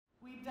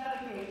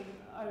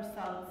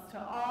ourselves to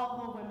all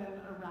the women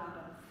around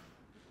us.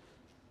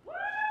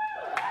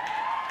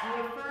 We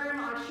affirm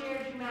our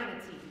shared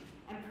humanity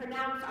and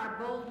pronounce our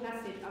bold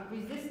message of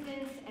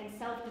resistance and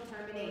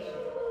self-determination.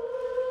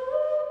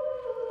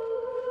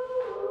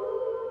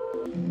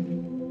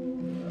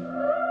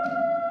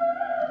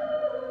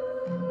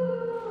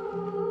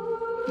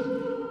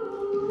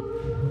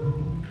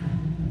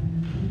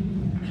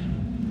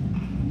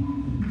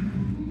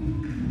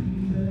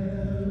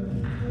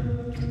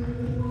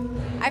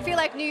 I feel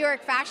like New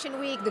York Fashion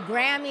Week, the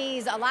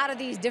Grammys, a lot of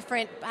these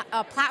different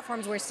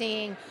platforms we're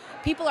seeing,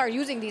 people are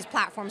using these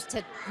platforms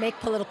to make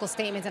political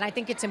statements, and I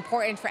think it's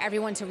important for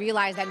everyone to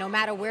realize that no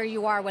matter where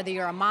you are, whether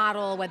you're a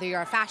model, whether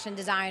you're a fashion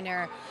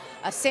designer,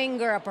 a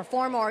singer, a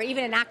performer, or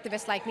even an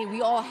activist like me,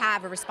 we all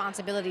have a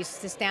responsibility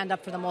to stand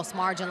up for the most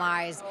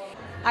marginalized.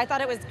 I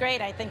thought it was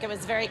great. I think it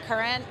was very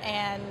current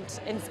and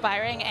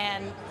inspiring,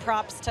 and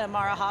props to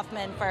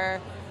Hoffman for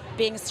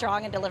being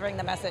strong and delivering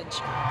the message.